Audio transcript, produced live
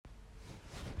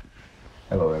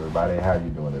Hello, everybody. How you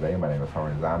doing today? My name is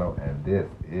Horenzano, and this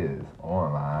is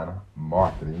Online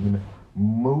Marketing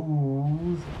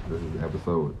Moves. This is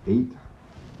episode 8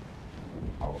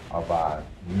 of our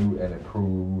new and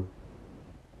improved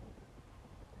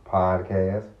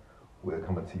podcast. We're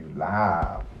coming to you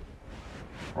live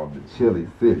from the chilly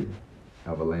city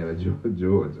of Atlanta,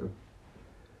 Georgia.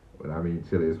 When I mean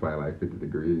chilly, it's probably like 50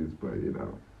 degrees, but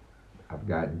I've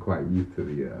gotten quite used to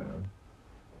the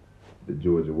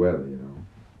Georgia weather.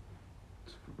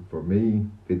 For me,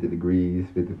 50 degrees,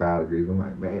 55 degrees, I'm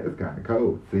like, man, it's kind of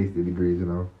cold. 60 degrees.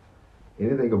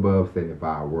 Anything above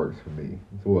 75 works for me.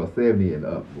 So, 70 and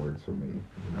up works for me.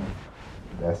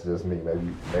 That's just me.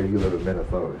 Maybe you live in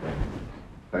Minnesota, and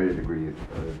 30 degrees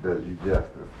does you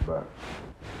justice. But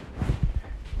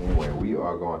anyway,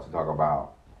 we're going to talk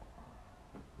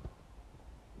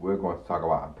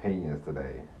about opinions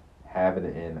today. Having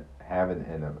an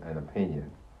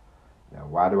opinion. Now,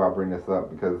 why do I bring this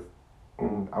up? Because I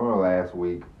remember last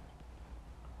week,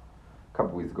 a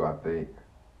couple weeks ago, I think,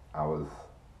 I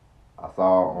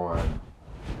saw on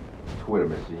Twitter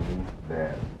machine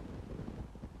that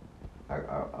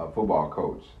a football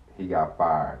coach, he got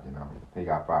fired. He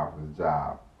got fired from his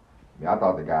job. I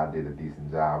thought the guy did a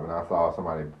decent job, and I saw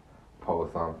somebody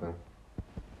post something,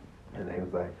 and they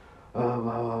was like, oh,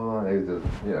 blah, blah, blah. They was just,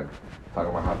 talking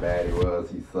about how bad he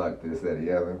was, he sucked, this, that,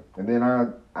 the other. And then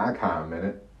I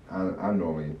commented. I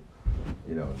normally,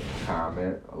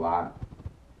 comment a lot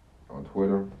on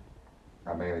Twitter.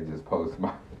 I mainly just post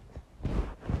every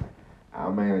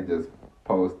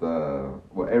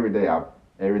day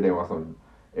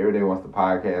once the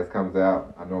podcast comes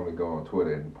out, I normally go on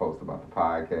Twitter and post about the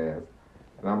podcast.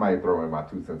 And I might throw in my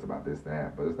 2 cents about this and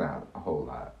that, but it's not a whole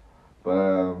lot.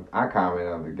 But I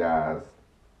commented on the guy's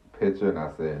picture, and I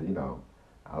said,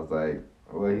 I was like,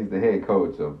 well, he's the head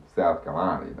coach of South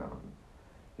Carolina.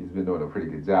 He's been doing a pretty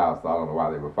good job, so I don't know why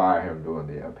they would fire him during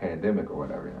the pandemic or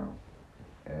whatever.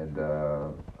 And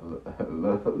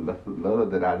little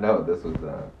did I know this was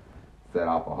set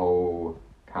off a whole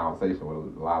conversation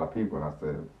with a lot of people, and I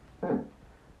said,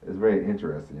 it's very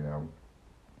interesting,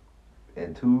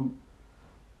 And two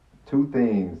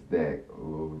things that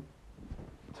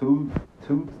two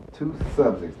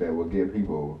subjects that will get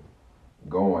people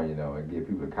going, and get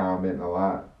people commenting a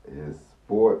lot is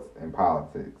sports and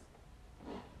politics.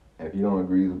 If you don't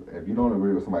agree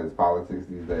with somebody's politics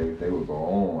these days, they will go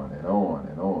on and on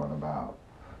and on about,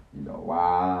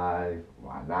 why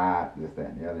not, this, that,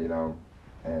 and the other,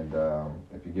 And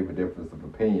if you give a difference of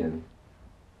opinion,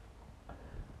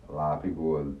 a lot of people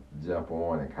will jump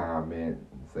on and comment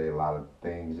and say a lot of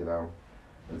things,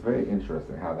 It's very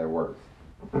interesting how that works.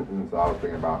 So I was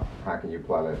thinking about how can you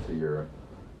apply that to your,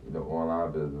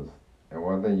 online business. And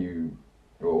one thing you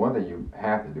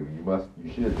have to do,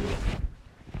 you should do,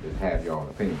 is have your own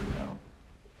opinion,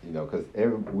 because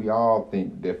we all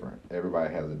think different.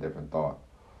 Everybody has a different thought.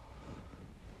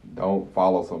 Don't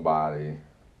follow somebody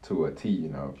to a T,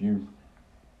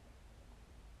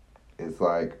 it's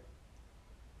like,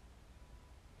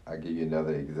 I'll give you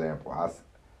another example.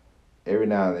 Every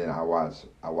now and then I watch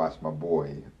my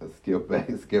boy, Skip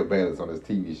Bayless on his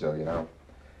TV show,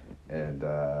 and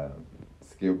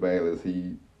Skip Bayless,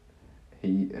 he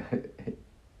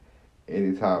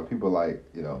anytime people like,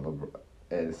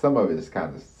 and some of it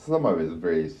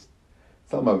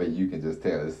you can just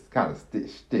tell it's kind of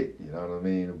shtick, you know what I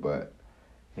mean? But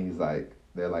he's like,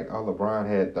 they're like, oh, LeBron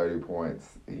had 30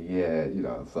 points. He had,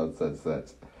 such.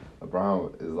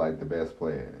 LeBron is like the best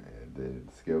player. And then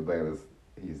Skip Bayless,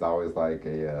 he's always like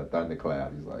a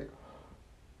thundercloud. He's like,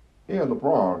 yeah,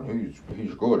 LeBron,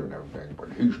 he's good and everything,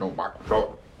 but he's no Michael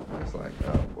Jordan. And it's like,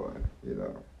 oh boy,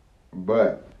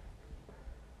 But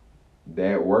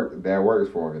that works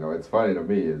for him, It's funny to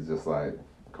me. It's just like,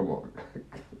 come on,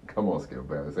 Skip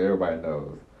Bayless. Everybody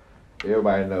knows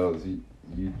everybody knows you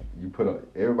put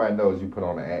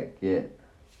on the act yet.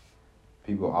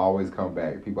 People always come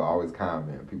back. People always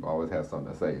comment. People always have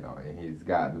something to say, And he's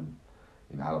gotten,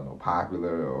 I don't know,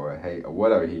 popular or hate or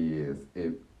whatever he is.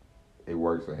 It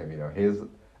works for him, His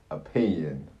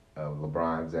opinion of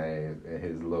LeBron James and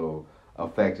his little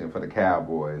affection for the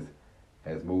Cowboys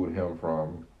has moved him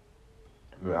from.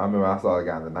 I remember I saw the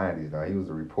guy in the 90s. He was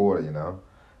a reporter, and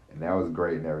that was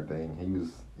great and everything. He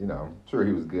was, sure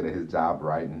he was good at his job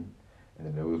writing in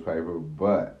the newspaper,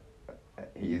 but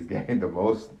he has gained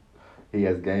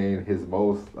his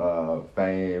most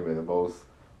fame and the most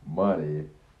money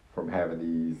from having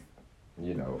these,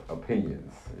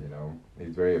 opinions.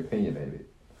 He's very opinionated,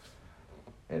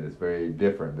 and it's very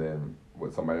different than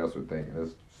what somebody else would think. And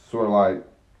it's sort of like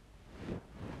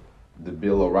the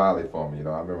Bill O'Reilly for me.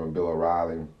 I remember Bill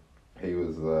O'Reilly. He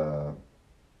was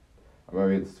I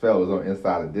remember this fella was on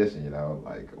Inside Edition,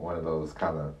 like one of those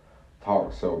kind of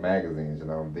talk show magazines,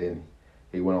 Then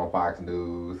he went on Fox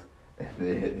News, and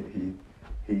then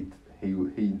he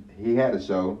had a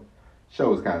show. Show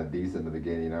was kind of decent in the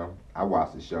beginning, I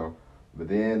watched the show, but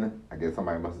then I guess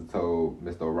somebody must have told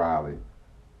Mr. O'Reilly,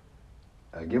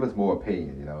 give us more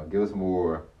opinion, give us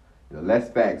more, less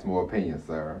facts, more opinion,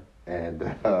 sir. And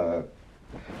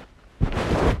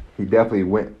he definitely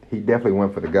went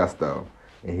for the gusto,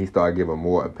 and he started giving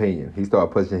more opinion. He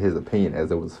started pushing his opinion as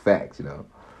it was facts,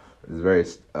 It's very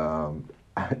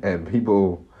and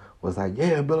people was like,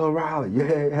 yeah, Bill O'Reilly,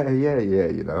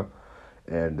 yeah,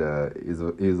 And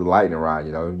he was a lightning rod,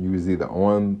 You was either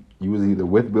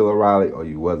with Bill O'Reilly or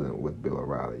you wasn't with Bill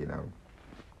O'Reilly,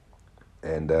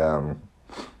 And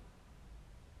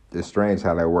it's strange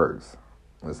how that works.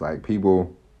 It's like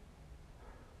people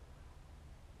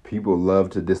love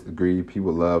to disagree.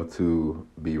 People love to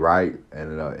be right,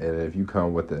 and if you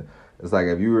come with it's like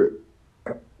if you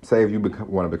want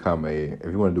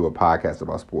to do a podcast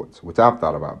about sports, which I've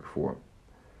thought about before.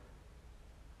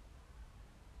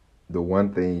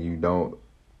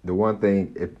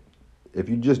 If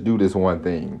you just do this one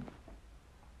thing,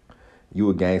 you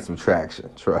will gain some traction.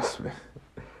 Trust me.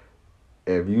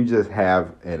 If you just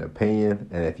have an opinion,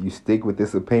 and if you stick with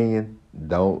this opinion,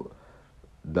 don't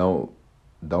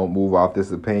move off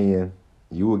this opinion,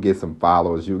 you will get some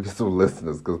followers, you will get some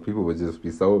listeners, because people will just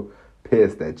be so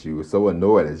pissed at you, so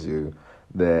annoyed at you,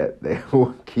 that they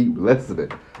will keep listening.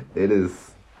 It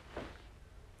is,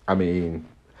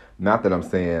 not that I'm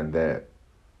saying that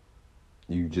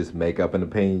you just make up an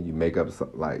opinion, you make up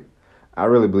I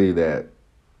really believe that,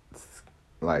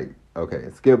 okay,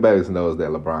 Skip Bayless knows that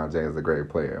LeBron James is a great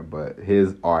player, but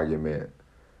his argument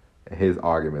is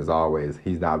always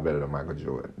he's not better than Michael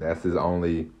Jordan. That's his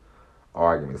only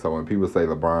argument. So when people say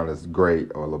LeBron is great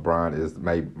or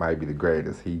LeBron might be the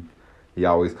greatest, he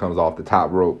always comes off the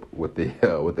top rope with the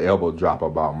elbow drop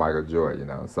about Michael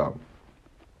Jordan. So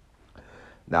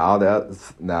now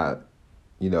it's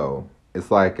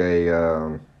like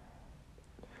it's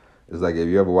like if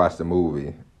you ever watched a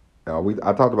movie.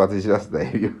 I talked about this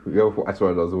yesterday. You ever watch one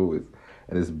of those movies,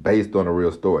 and it's based on a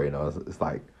real story. It's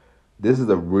like this is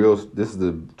a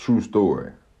true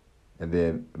story, and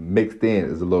then mixed in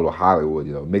is a little Hollywood.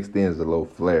 Mixed in is a little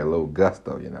flair, a little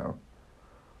gusto.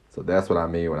 So that's what I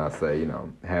mean when I say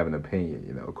have an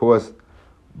opinion. Of course,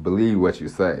 believe what you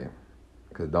say,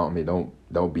 because don't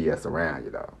BS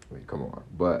around. Come on,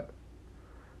 but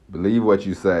believe what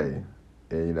you say,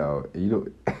 and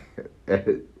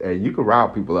and you can rile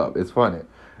people up. It's funny.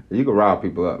 You can rile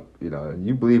people up,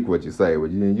 you believe what you say,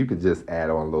 but you could just add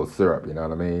on a little syrup, you know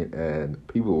what I mean? And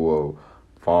people will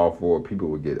fall for it. People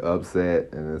will get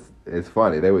upset, and it's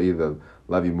funny. They will either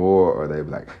love you more or they'll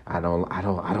be like, I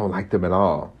don't like them at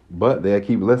all. But they'll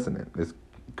keep listening. It's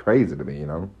crazy to me,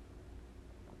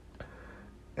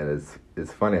 And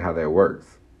it's funny how that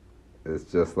works. It's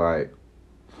just like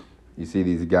you see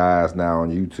these guys now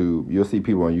on YouTube. You'll see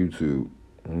people on YouTube.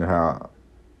 You know how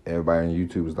everybody on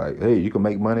YouTube is like, hey, you can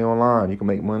make money online. You can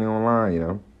make money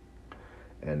online,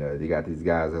 And you got these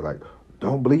guys that are like,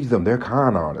 don't believe them. They're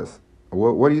con artists.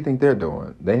 What do you think they're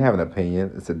doing? They have an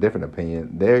opinion. It's a different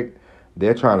opinion. They're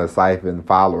trying to siphon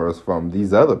followers from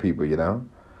these other people,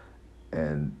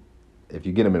 And if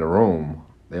you get them in a room,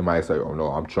 they might say, oh, no,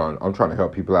 I'm trying to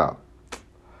help people out.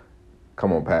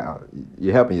 Come on, pal.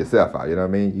 You're helping yourself out, you know what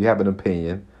I mean? You have an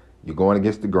opinion. You're going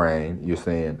against the grain. You're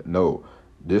saying, no,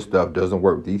 this stuff doesn't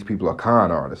work. These people are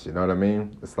con artists, you know what I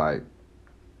mean? It's like,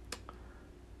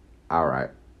 all right.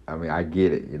 I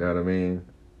get it, you know what I mean?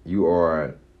 You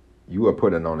are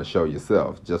putting on a show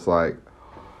yourself. Just like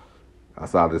I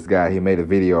saw this guy, he made a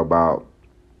video about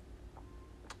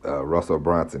Russell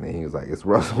Brunson, and he was like, is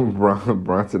Russell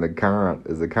Brunson a con?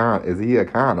 Is he a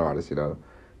con artist,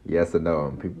 Yes or no?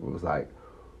 And people was like,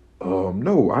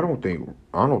 no, I don't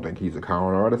think he's a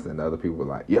con artist. And the other people were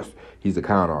like, yes, he's a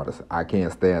con artist. I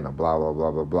can't stand him, blah, blah,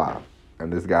 blah, blah, blah.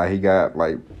 And this guy, he got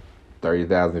like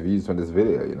 30,000 views from this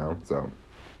video, So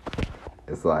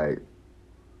it's like,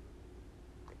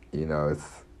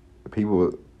 it's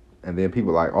people, and then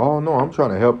people like, oh, no, I'm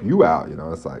trying to help you out,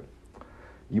 It's like,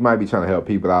 you might be trying to help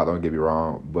people out, don't get me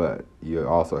wrong, but you're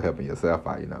also helping yourself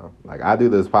out, Like, I do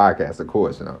this podcast, of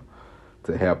course,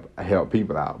 to help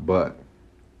people out, but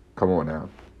come on now.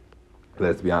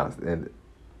 Let's be honest. And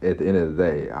at the end of the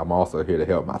day, I'm also here to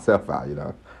help myself out,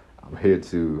 I'm here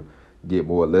to get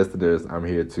more listeners. I'm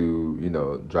here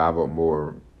to, drive up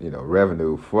more,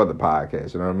 revenue for the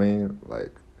podcast. You know what I mean?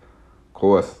 Like, of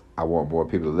course, I want more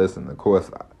people to listen. Of course,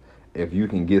 if you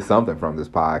can get something from this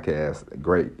podcast,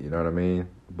 great. You know what I mean?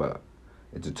 But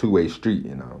it's a two-way street,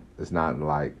 It's not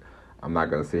like I'm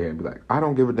not gonna sit here and be like, I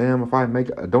don't give a damn if I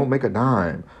don't make a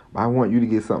dime. I want you to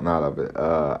get something out of it.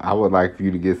 I would like for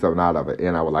you to get something out of it,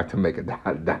 and I would like to make a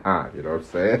dime. You know what I'm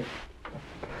saying?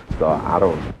 So I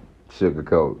don't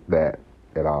sugarcoat that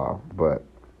at all, but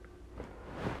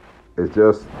it's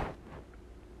just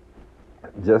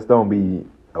don't be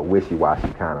a wishy-washy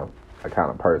kind of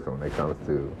person when it comes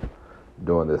to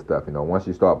doing this stuff. Once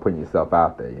you start putting yourself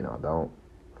out there,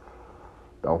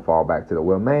 don't fall back to the,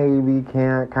 well, maybe,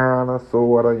 can't, kind of,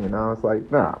 sort of, It's like,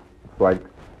 nah. It's like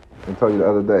I told you the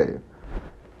other day.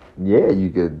 Yeah, you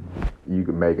could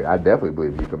make it. I definitely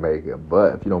believe you can make it.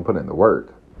 But if you don't put in the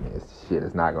work,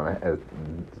 it's not going to,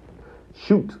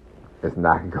 it's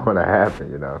not going to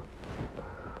happen,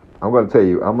 I'm going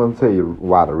to tell you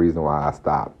why the reason why I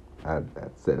stopped. I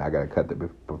said I got to cut the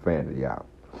profanity out.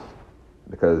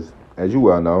 Because, as you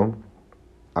well know,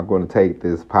 I'm going to take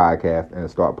this podcast and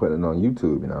start putting it on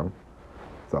YouTube,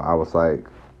 So I was like,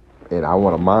 and I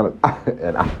want to monetize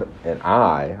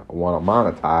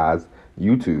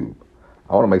YouTube.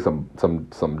 I want to make some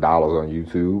dollars on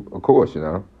YouTube, of course,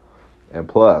 And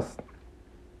plus,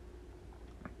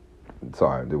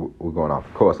 sorry, we're going off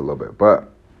the course a little bit, but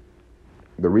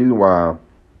the reason why,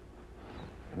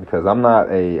 because I'm not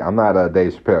a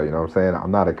Dave Chappelle, you know what I'm saying?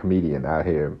 I'm not a comedian out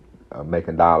here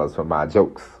making dollars from my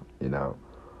jokes,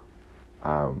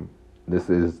 This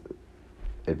is,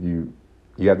 if you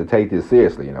have to take this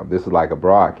seriously, This is like a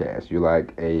broadcast. You're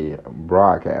like a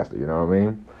broadcaster, you know what I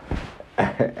mean?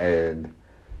 And,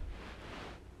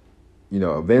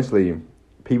 eventually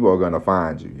people are going to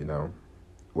find you,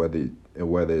 whether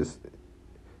it's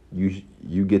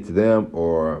you get to them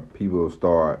or people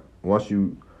start, once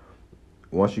you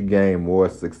gain more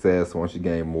success, once you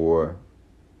gain more,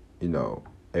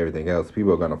 everything else,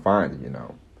 people are going to find you,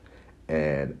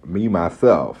 And me,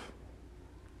 myself,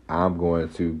 I'm going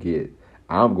to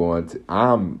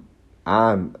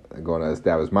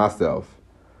establish myself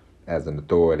as an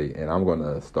authority, and I'm going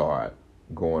to start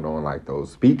going on like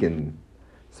those speaking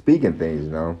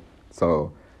things,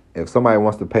 So if somebody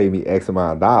wants to pay me X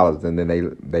amount of dollars, and then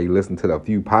they listen to a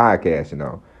few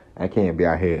podcasts, I can't be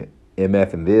out here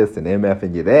MFing this and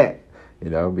MFing you that,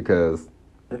 because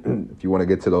if you want to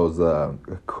get to those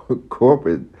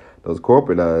corporate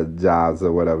jobs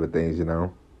or whatever things, they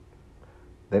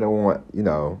don't want, they're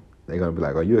going to be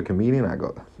like, are you a comedian? I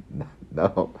go,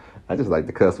 no, I just like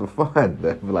to cuss for fun.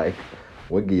 They're like,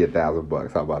 we'll give you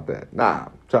 $1,000. How about that? Nah,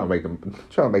 trying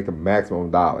to make the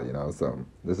maximum dollar, So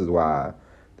this is why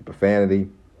the profanity,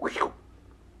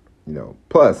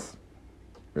 plus,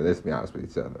 let's be honest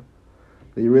with each other.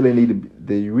 Do you really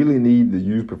need to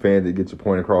use profanity to get your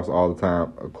point across all the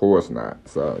time? Of course not.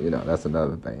 So, that's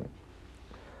another thing.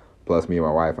 Plus, me and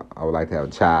my wife, I would like to have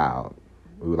a child.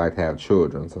 We would like to have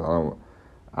children. So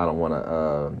I don't want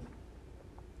to.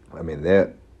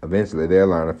 That eventually they'll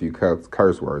learn a few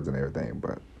curse words and everything,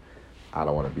 but I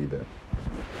don't want to be the.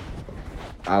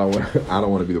 I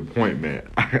don't want to be the point man.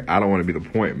 I don't want to be the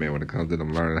point man when it comes to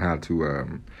them learning how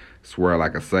to swear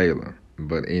like a sailor.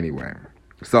 But anyway,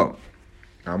 so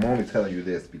I'm only telling you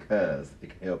this because it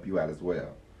can help you out as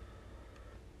well.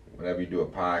 Whenever you do a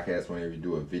podcast, whenever you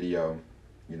do a video,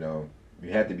 you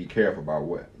have to be careful about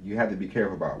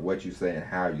what you say and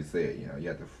how you say it. You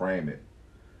have to frame it.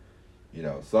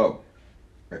 So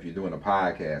if you're doing a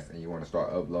podcast and you want to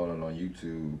start uploading on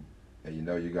YouTube, and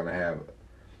you're gonna have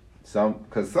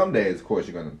because some days, of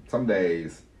course, some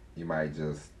days you might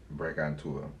just break out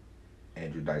into a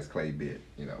Andrew Dice Clay bit,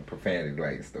 profanity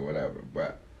laced or whatever.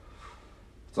 But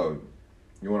so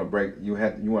you want to break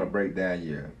down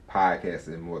your podcast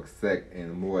in more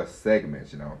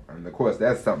segments, And of course,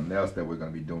 that's something else that we're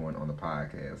going to be doing on the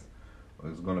podcast.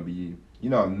 It's going to be,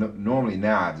 normally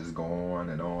now I just go on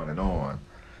and on and on,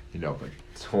 for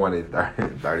 20,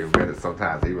 30 minutes,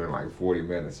 sometimes even like 40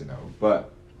 minutes,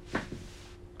 But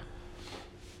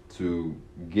to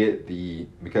get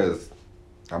because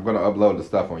I'm going to upload the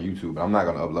stuff on YouTube, but I'm not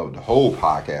going to upload the whole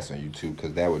podcast on YouTube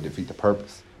because that would defeat the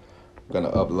purpose. I'm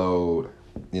going to upload,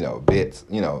 bits,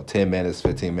 10 minutes,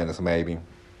 15 minutes maybe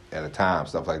at a time,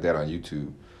 stuff like that on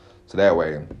YouTube. So that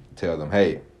way, tell them,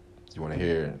 hey, you want to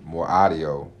hear more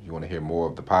audio, you want to hear more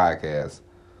of the podcast,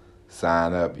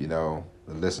 sign up, the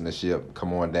listenership,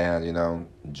 come on down,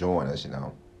 join us,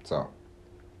 So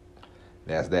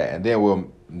that's that. And then we'll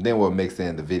mix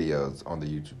in the videos on the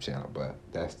YouTube channel, but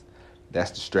that's the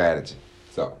strategy.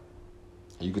 So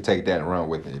you can take that and run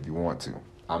with it if you want to.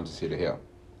 I'm just here to help.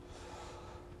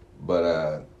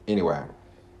 But anyway,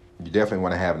 you definitely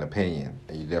want to have an opinion,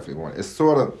 and you definitely want. It's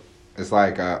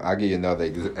like I'll give you another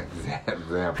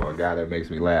example. A guy that makes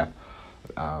me laugh.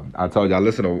 I told you I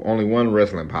listen to only one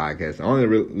wrestling podcast. I only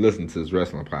listen to this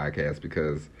wrestling podcast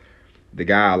because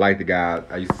I like the guy.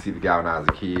 I used to see the guy when I was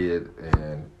a kid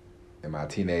and in my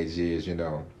teenage years, you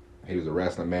know. He was a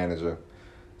wrestling manager.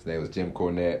 His name was Jim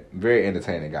Cornette. Very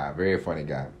entertaining guy, very funny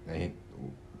guy.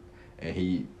 And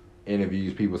he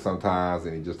interviews people sometimes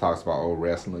and he just talks about old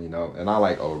wrestling, you know. And I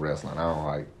like old wrestling. I don't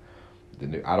like the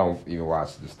new. I don't even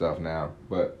watch the stuff now,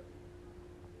 but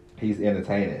he's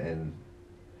entertaining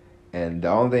and the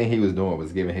only thing he was doing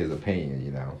was giving his opinion,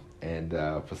 you know. And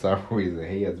for some reason,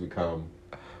 he has become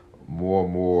more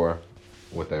and more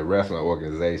with the wrestling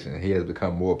organization. He has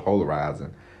become more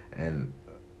polarizing, and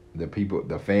the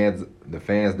fans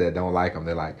that don't like him,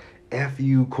 they're like, "F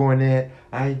you, Cornette!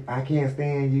 I can't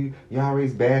stand you. You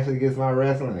always bash against my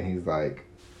wrestling." And he's like,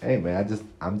 "Hey man, I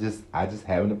just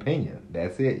have an opinion.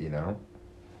 That's it, you know."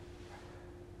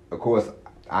 Of course,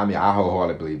 I mean, I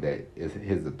wholeheartedly believe that is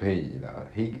his opinion. You know,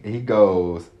 he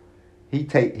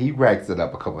racks it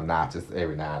up a couple notches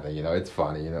every now and then. You know, it's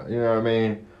funny. You know what I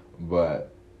mean.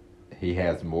 But he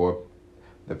has more.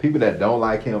 The people that don't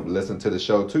like him listen to the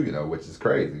show too. You know, which is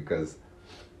crazy because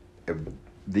if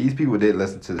these people did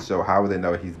listen to the show, how would they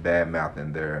know he's bad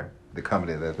mouthing the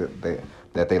company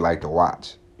that they like to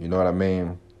watch? You know what I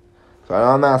mean? So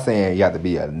I'm not saying you have to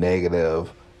be a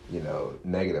negative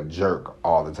jerk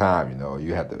all the time, you know.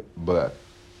 You have to, but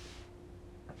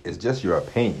it's just your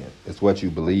opinion. It's what you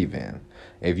believe in.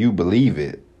 If you believe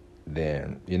it,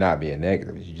 then you're not being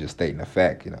negative. You're just stating a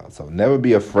fact, you know. So never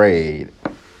be afraid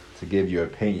to give your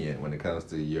opinion when it comes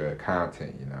to your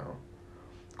content, you know.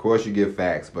 Of course you give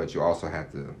facts, but you also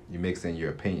have to, you mix in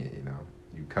your opinion, you know.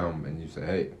 You come and you say,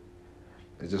 hey,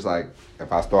 it's just like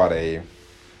if I start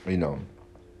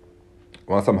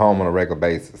once I'm home on a regular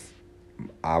basis,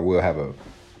 I will have a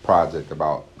project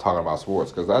about talking about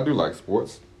sports because I do like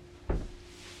sports.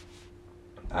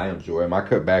 I enjoy them. I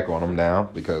cut back on them now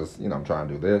because, you know, I'm trying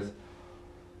to do this.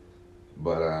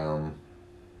 But,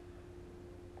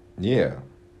 yeah.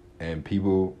 And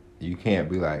people, you can't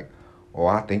be like, oh,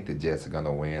 I think the Jets are going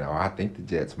to win, or I think the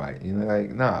Jets might. You know,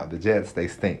 like, nah, the Jets, they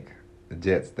stink. The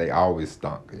Jets, they always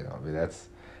stunk, you know. I mean, that's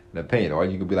an opinion. Or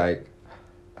you could be like,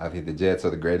 I think the Jets are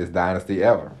the greatest dynasty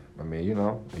ever. I mean, you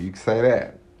know, you can say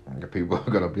that. And people are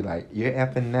going to be like, you're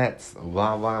effing nuts,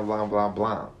 blah, blah, blah, blah,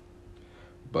 blah.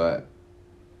 But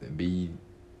be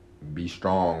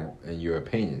strong in your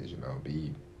opinions, you know.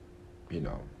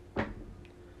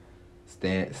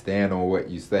 Stand on what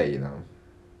you say, you know.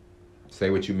 Say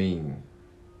what you mean.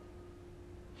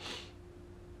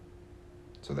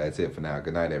 So that's it for now.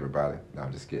 Good night, everybody. No,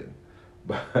 I'm just kidding.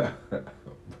 But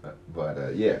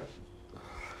yeah.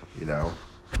 You know,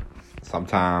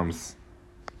 sometimes,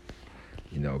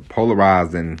 you know,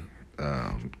 polarizing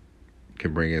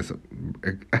can bring in some.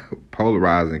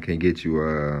 Polarizing can get you,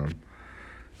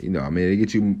 you know, I mean,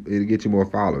 it'll get you more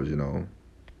followers. You know,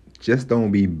 just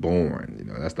don't be boring. You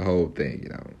know, that's the whole thing. You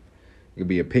know, you can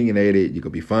be opinionated, you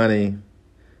could be funny,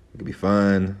 you could be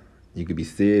fun, you could be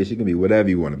serious, you can be whatever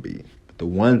you want to be. But the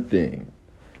one thing,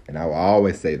 and I will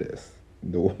always say this,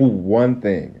 the one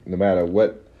thing, no matter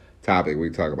what topic we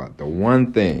talk about, the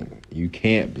one thing you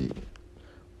can't be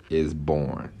is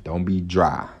boring. Don't be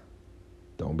dry.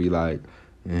 Don't be like,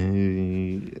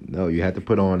 no, you have to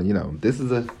put on, you know, this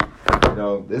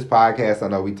podcast, I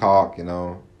know we talk, you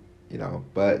know,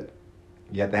 but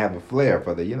you have to have a flair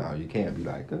for you know, you can't be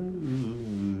like, I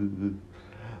don't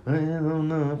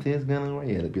know if it's gonna work.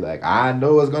 You have to be like, I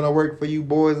know it's gonna work for you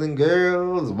boys and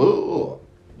girls, woo,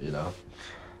 you know.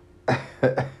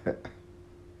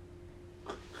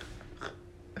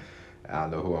 I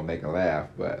don't know who I'm making laugh,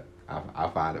 but I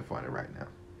find it funny right now.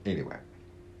 Anyway,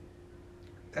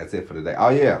 that's it for today. Oh,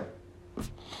 yeah.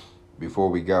 Before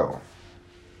we go,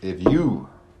 if you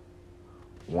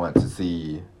want to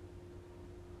see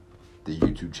the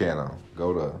YouTube channel,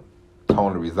 go to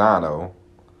Tony Rizano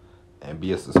and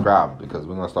be a subscriber because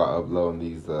we're going to start uploading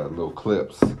these little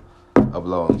clips,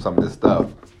 uploading some of this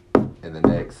stuff in the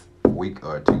next week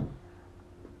or two.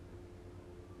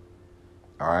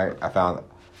 All right?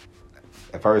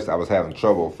 At first, I was having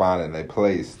trouble finding a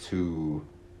place to.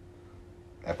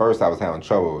 At first, I was having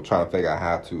trouble trying to figure out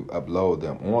how to upload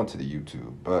them onto the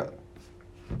YouTube, but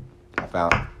I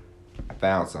found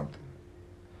something.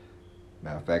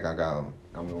 Matter of fact, I'm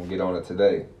gonna get on it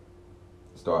today.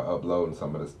 Start uploading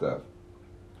some of the stuff.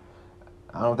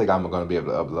 I don't think I'm gonna be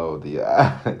able to upload the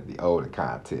older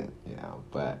content, you know,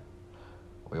 but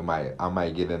I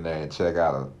might get in there and check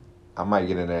out. I might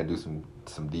get in there and do some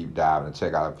deep dive and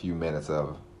check out a few minutes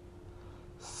of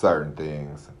certain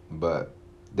things, but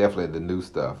definitely the new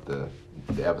stuff, the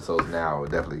episodes now will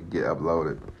definitely get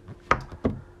uploaded.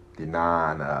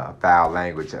 foul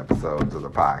language episodes of the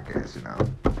podcast, you know.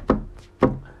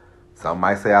 Some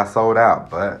might say I sold out,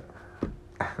 but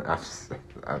I'm just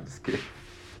kidding.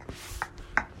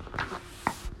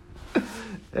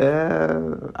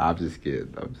 I'm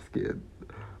just kidding.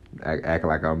 Act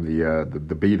like I'm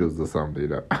the Beatles or something, you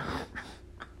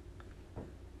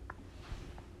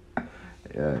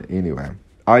know. Anyway.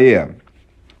 Oh yeah.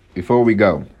 Before we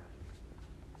go,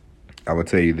 I will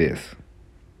tell you this.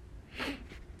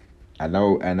 I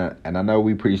know, and I know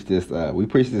we preach this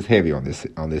heavy on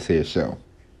this here show.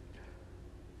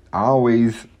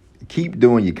 Always keep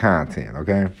doing your content,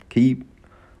 okay? Keep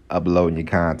uploading your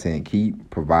content. Keep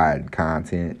providing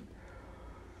content.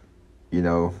 You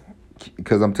know,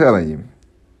 because I'm telling you,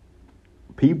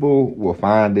 people will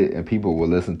find it and people will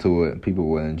listen to it and people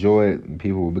will enjoy it and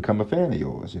people will become a fan of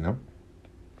yours, you know?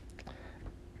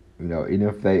 You know, even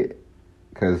if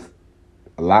because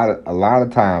a lot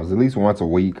of times, at least once a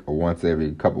week or once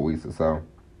every couple weeks or so,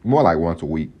 more like once a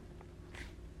week,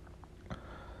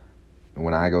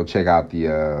 when I go check out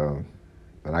the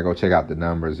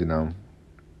numbers, you know,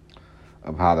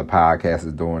 of how the podcast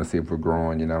is doing to see if we're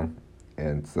growing, you know,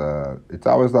 and it's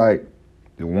always like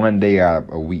one day out of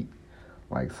a week,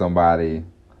 like somebody,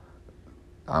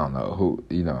 I don't know who,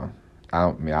 you know,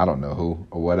 I don't know who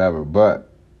or whatever,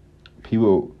 but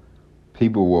people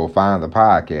will find the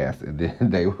podcast and then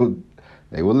they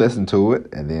will listen to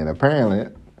it, and then apparently,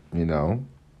 you know,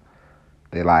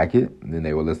 they like it, and then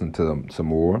they will listen to them some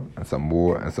more and some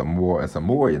more and some more and some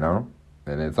more, you know.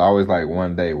 And it's always like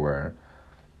one day where,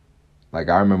 like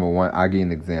I remember I'll give you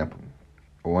an example.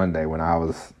 One day when it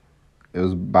was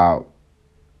about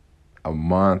a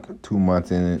month, 2 months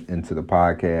into the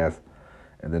podcast,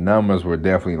 and the numbers were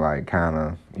definitely like kind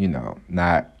of, you know,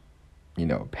 not, you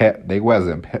know, they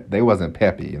wasn't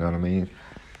peppy, you know what I mean?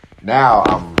 Now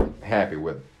I'm happy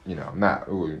with, you know,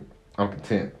 I'm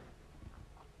content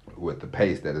with the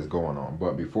pace that is going on.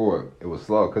 But before it was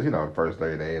slow, because, you know, the first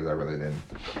 30 days I didn't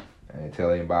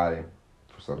tell anybody.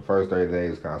 So the first 30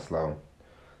 days was kind of slow.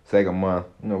 Second month,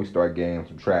 you know, we started gaining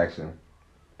some traction.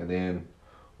 And then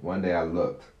one day I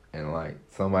looked and like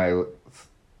the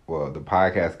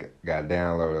podcast got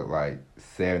downloaded like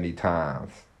 70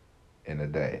 times in a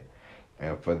day.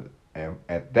 And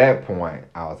at that point,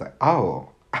 I was like, oh,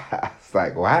 it's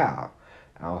like, wow.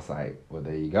 I was like, well,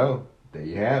 there you go. There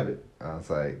you have it. I was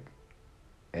like,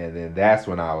 and then that's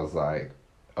when I was like,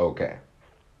 okay,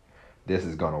 this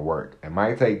is going to work. It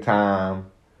might take time.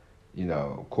 You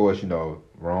know, of course, you know,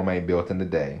 Rome ain't built in a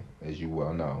day, as you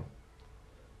well know.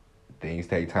 Things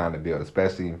take time to build,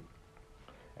 especially,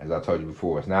 as I told you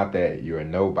before, it's not that you're a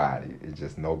nobody. It's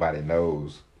just nobody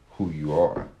knows who you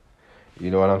are. You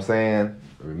know what I'm saying?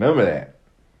 Remember that.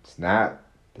 It's not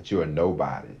that you're a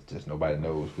nobody. It's just nobody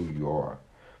knows who you are.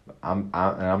 I'm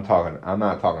not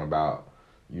talking about,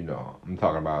 you know, I'm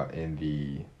talking about in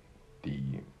the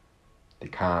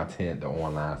content, the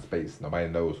online space. Nobody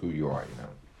knows who you are, you know.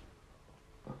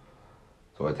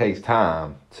 So it takes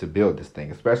time to build this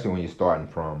thing, especially when you're starting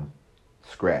from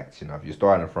scratch. You know, if you're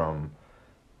starting from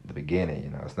the beginning, you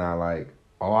know, it's not like,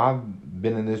 oh, I've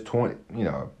been in this 20, you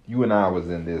know, you and I was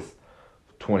in this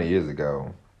 20 years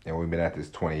ago, and we've been at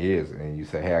this 20 years, and you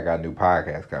say, hey, I got a new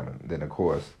podcast coming. Then, of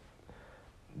course,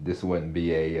 this wouldn't be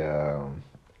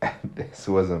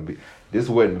this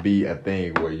wouldn't be a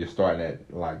thing where you're starting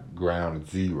at, like, ground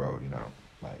zero, you know.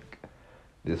 Like,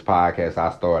 this podcast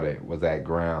I started was at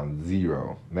ground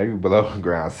zero, maybe below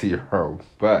ground zero,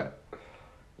 but,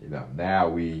 you know, now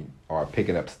we are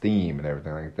picking up steam and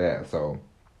everything like that. So,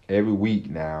 every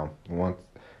week now,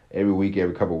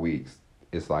 every couple of weeks,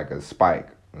 it's like a spike.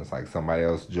 It's like somebody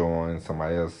else joins,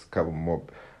 couple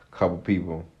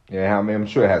people. Yeah, I mean, I'm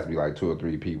sure it has to be like 2 or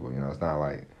 3 people. You know, it's not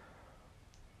like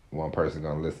one person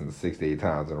gonna listen to 68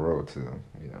 times in a row to them.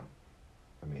 You know,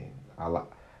 I mean,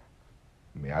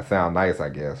 I sound nice, I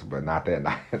guess, but not that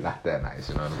nice. Not that nice.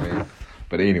 You know what I mean?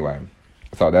 But anyway,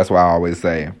 so that's why I always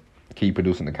say keep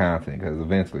producing the content, because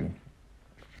eventually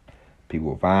people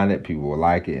will find it, people will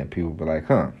like it, and people will be like,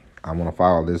 huh, I want to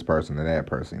follow this person and that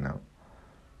person, you know.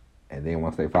 And then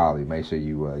once they follow you, make sure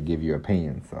you give your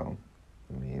opinion. So,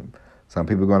 I mean, some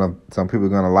people gonna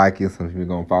like you, some people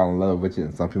gonna fall in love with you,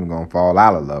 and some people gonna fall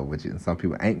out of love with you, and some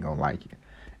people ain't gonna like you.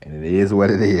 And it is what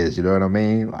it is. You know what I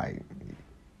mean? Like,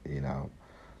 you know,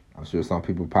 I'm sure some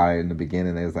people probably in the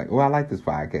beginning they was like, oh, I like this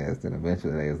podcast, and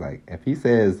eventually they was like, if he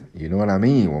says, you know what I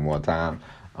mean, one more time,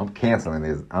 I'm canceling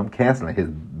his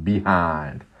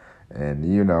behind, and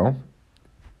you know,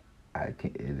 I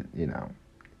can't, you know.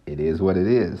 It is what it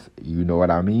is. You know what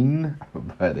I mean?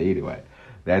 But anyway,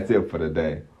 that's it for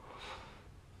today.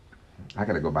 I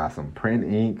gotta go buy some print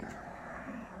ink.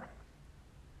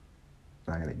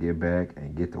 I gotta get back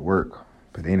and get to work.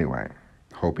 But anyway,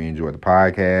 hope you enjoyed the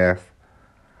podcast.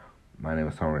 My name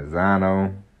is Tony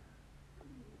Zano.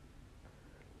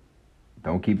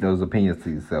 Don't keep those opinions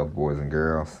to yourself, boys and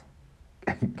girls.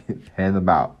 Hand them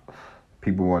out.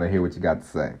 People want to hear what you got to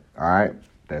say. All right?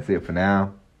 That's it for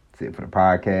now. That's it for the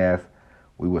podcast.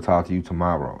 We will talk to you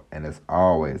tomorrow. And as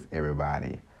always,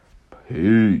 everybody,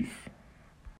 peace.